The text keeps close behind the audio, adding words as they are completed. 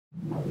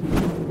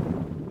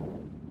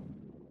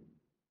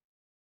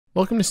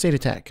Welcome to State of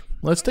Tech.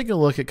 Let's take a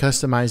look at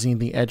customizing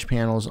the edge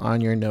panels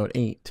on your Note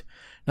 8.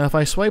 Now if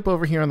I swipe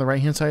over here on the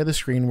right hand side of the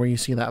screen where you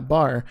see that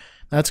bar,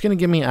 that's going to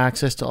give me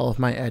access to all of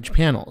my edge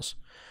panels.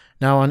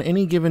 Now on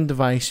any given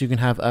device you can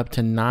have up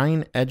to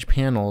 9 edge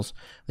panels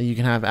that you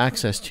can have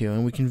access to,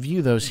 and we can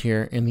view those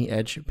here in the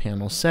edge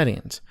panel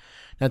settings.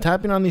 Now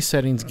tapping on the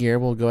settings gear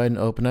will go ahead and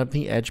open up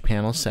the edge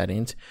panel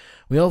settings.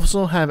 We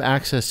also have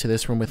access to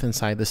this from within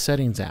inside the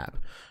settings app.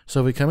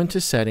 So if we come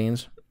into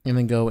settings and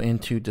then go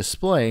into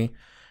display,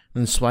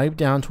 then swipe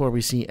down to where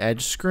we see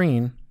edge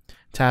screen,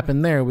 tap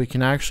in there, we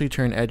can actually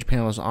turn edge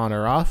panels on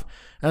or off,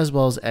 as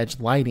well as edge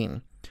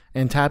lighting.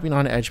 And tapping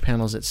on edge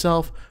panels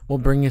itself will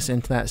bring us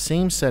into that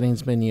same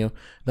settings menu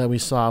that we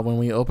saw when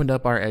we opened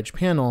up our edge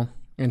panel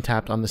and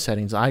tapped on the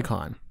settings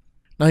icon.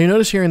 Now you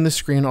notice here in this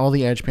screen all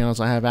the edge panels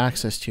I have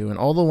access to, and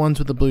all the ones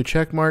with the blue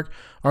check mark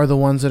are the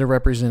ones that are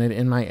represented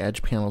in my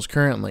edge panels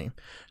currently.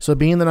 So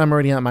being that I'm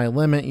already at my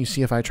limit, you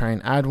see if I try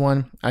and add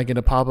one, I get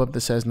a pop-up that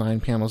says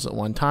 9 panels at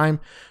one time,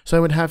 so I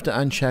would have to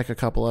uncheck a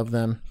couple of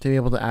them to be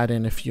able to add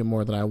in a few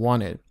more that I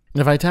wanted. And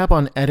if I tap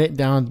on edit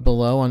down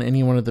below on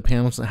any one of the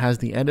panels that has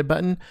the edit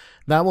button,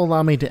 that will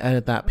allow me to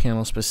edit that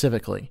panel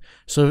specifically.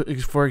 So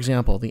for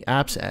example, the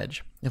apps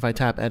edge. If I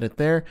tap edit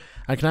there,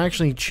 I can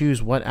actually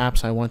choose what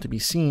apps I want to be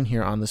seen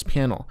here on this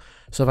panel.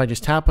 So if I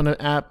just tap on an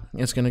app,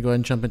 it's going to go ahead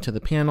and jump into the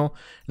panel.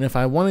 And if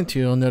I wanted to,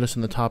 you'll notice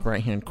in the top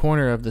right hand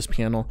corner of this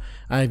panel,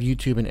 I have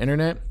YouTube and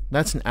internet.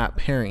 That's an app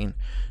pairing.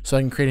 So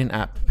I can create an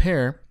app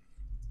pair.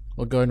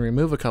 We'll go ahead and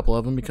remove a couple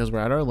of them because we're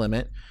at our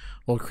limit.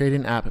 We'll create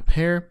an app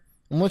pair.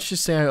 And let's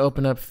just say I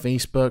open up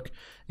Facebook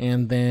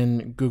and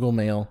then Google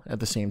Mail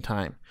at the same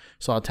time.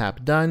 So I'll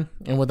tap done,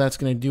 and what that's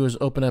going to do is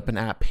open up an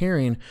app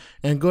pairing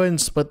and go ahead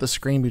and split the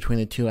screen between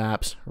the two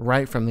apps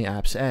right from the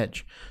app's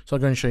edge. So I'll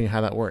go ahead and show you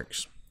how that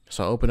works.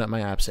 So I'll open up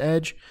my app's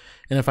edge,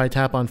 and if I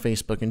tap on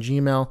Facebook and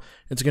Gmail,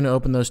 it's going to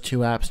open those two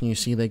apps, and you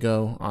see they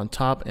go on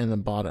top and the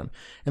bottom.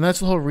 And that's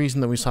the whole reason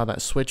that we saw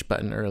that switch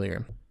button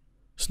earlier.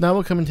 So now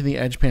we'll come into the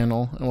edge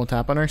panel, and we'll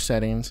tap on our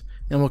settings,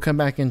 and we'll come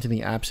back into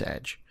the app's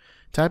edge.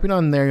 Tapping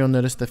on there, you'll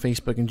notice the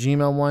Facebook and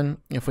Gmail one.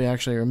 If we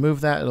actually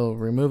remove that, it'll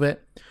remove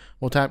it.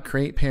 We'll tap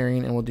create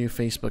pairing and we'll do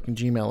Facebook and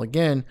Gmail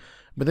again.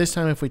 But this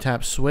time if we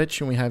tap switch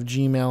and we have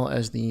Gmail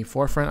as the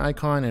forefront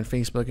icon and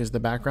Facebook as the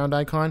background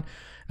icon,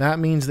 that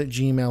means that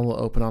Gmail will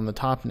open on the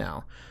top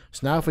now.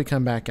 So now if we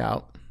come back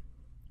out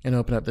and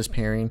open up this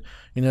pairing,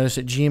 you notice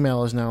that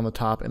Gmail is now on the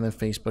top and then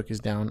Facebook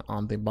is down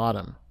on the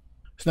bottom.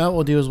 So now what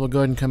we'll do is we'll go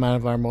ahead and come out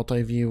of our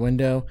multi-view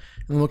window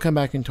and we'll come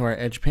back into our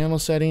edge panel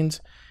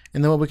settings.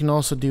 And then what we can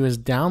also do is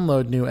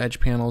download new edge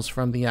panels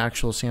from the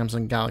actual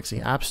Samsung Galaxy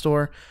App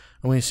Store.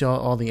 And we see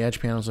all the edge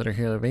panels that are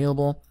here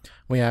available.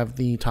 We have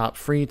the top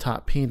free,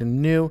 top paid,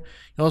 and new.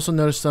 You'll also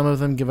notice some of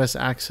them give us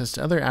access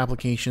to other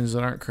applications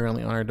that aren't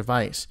currently on our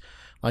device.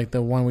 Like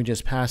the one we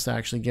just passed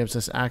actually gives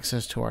us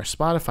access to our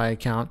Spotify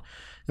account.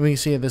 And we can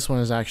see that this one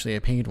is actually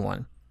a paid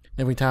one.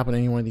 If we tap on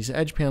any one of these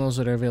edge panels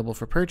that are available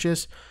for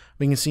purchase,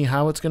 we can see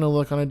how it's going to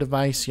look on a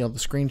device, see all the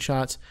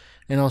screenshots,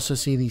 and also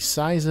see the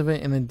size of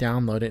it and then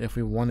download it if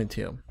we wanted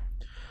to.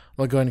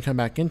 We'll go ahead and come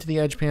back into the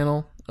edge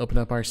panel, open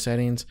up our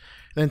settings,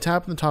 and then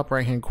tap in the top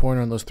right hand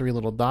corner on those 3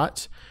 little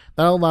dots.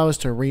 That'll allow us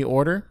to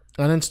reorder,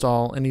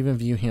 uninstall, and even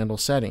view handle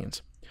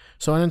settings.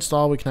 So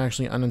uninstall, we can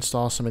actually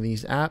uninstall some of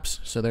these apps.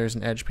 So there's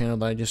an edge panel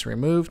that I just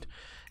removed,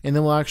 and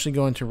then we'll actually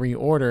go into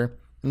reorder,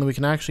 and then we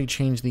can actually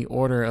change the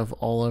order of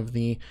all of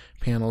the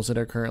panels that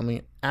are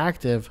currently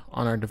active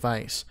on our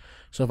device.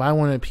 So if I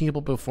wanted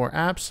people before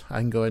apps, I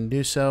can go ahead and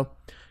do so.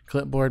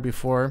 Clipboard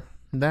before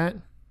that,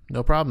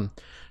 no problem.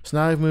 So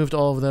now I've moved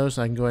all of those,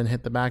 I can go ahead and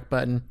hit the back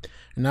button.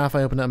 And now if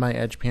I open up my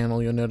edge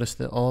panel, you'll notice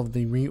that all of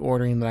the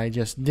reordering that I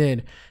just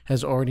did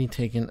has already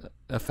taken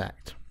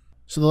effect.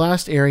 So the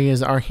last area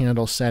is our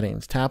handle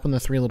settings. Tap on the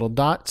 3 little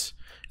dots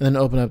and then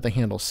open up the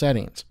handle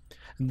settings.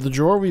 The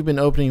drawer we've been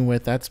opening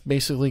with, that's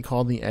basically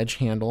called the edge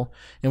handle,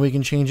 and we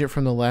can change it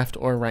from the left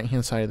or right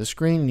hand side of the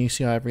screen, and you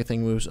see how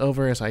everything moves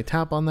over as I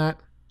tap on that.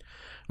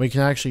 We can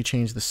actually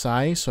change the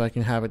size, so I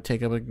can have it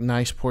take up a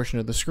nice portion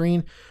of the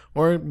screen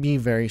or be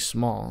very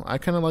small. I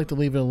kind of like to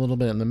leave it a little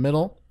bit in the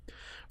middle.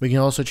 We can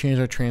also change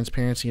our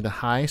transparency to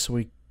high so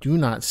we do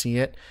not see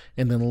it,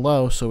 and then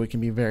low so we can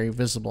be very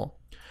visible.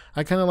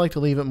 I kind of like to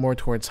leave it more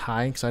towards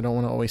high because I don't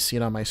want to always see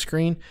it on my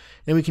screen,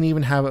 and we can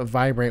even have it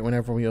vibrate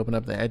whenever we open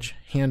up the edge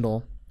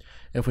handle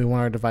if we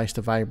want our device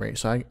to vibrate.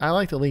 So I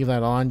like to leave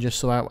that on just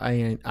so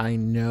I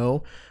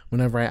know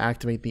whenever I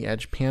activate the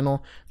edge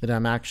panel that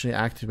I'm actually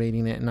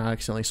activating it and not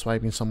accidentally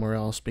swiping somewhere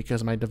else,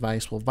 because my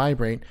device will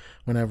vibrate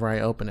whenever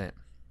I open it.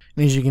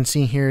 And as you can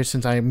see here,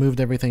 since I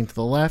moved everything to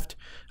the left,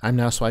 I'm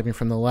now swiping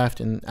from the left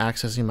and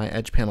accessing my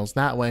edge panels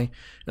that way,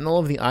 and all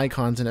of the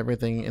icons and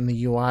everything in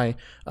the UI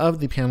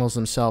of the panels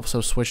themselves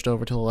have switched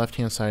over to the left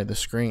hand side of the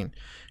screen.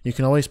 You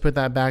can always put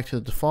that back to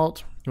the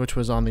default, which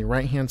was on the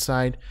right hand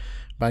side,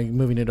 by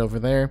moving it over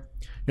there.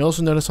 You'll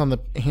also notice on the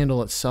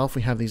handle itself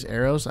we have these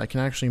arrows. I can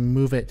actually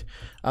move it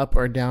up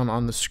or down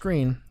on the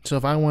screen. So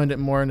if I wanted it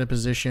more in a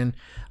position,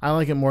 I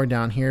like it more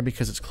down here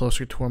because it's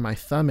closer to where my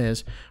thumb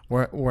is,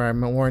 where I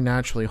more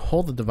naturally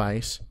hold the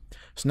device.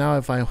 So now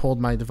if I hold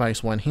my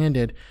device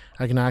one-handed,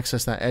 I can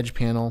access that edge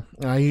panel.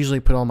 And I usually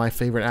put all my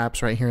favorite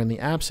apps right here in the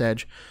apps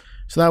edge.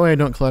 So that way I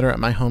don't clutter up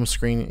my home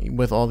screen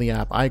with all the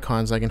app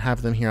icons. I can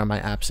have them here on my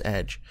app's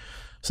edge.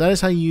 So that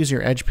is how you use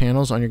your edge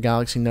panels on your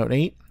Galaxy Note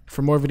 8.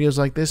 For more videos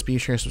like this, be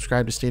sure to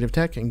subscribe to State of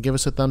Tech and give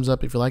us a thumbs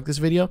up if you like this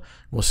video.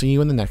 We'll see you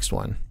in the next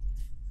one.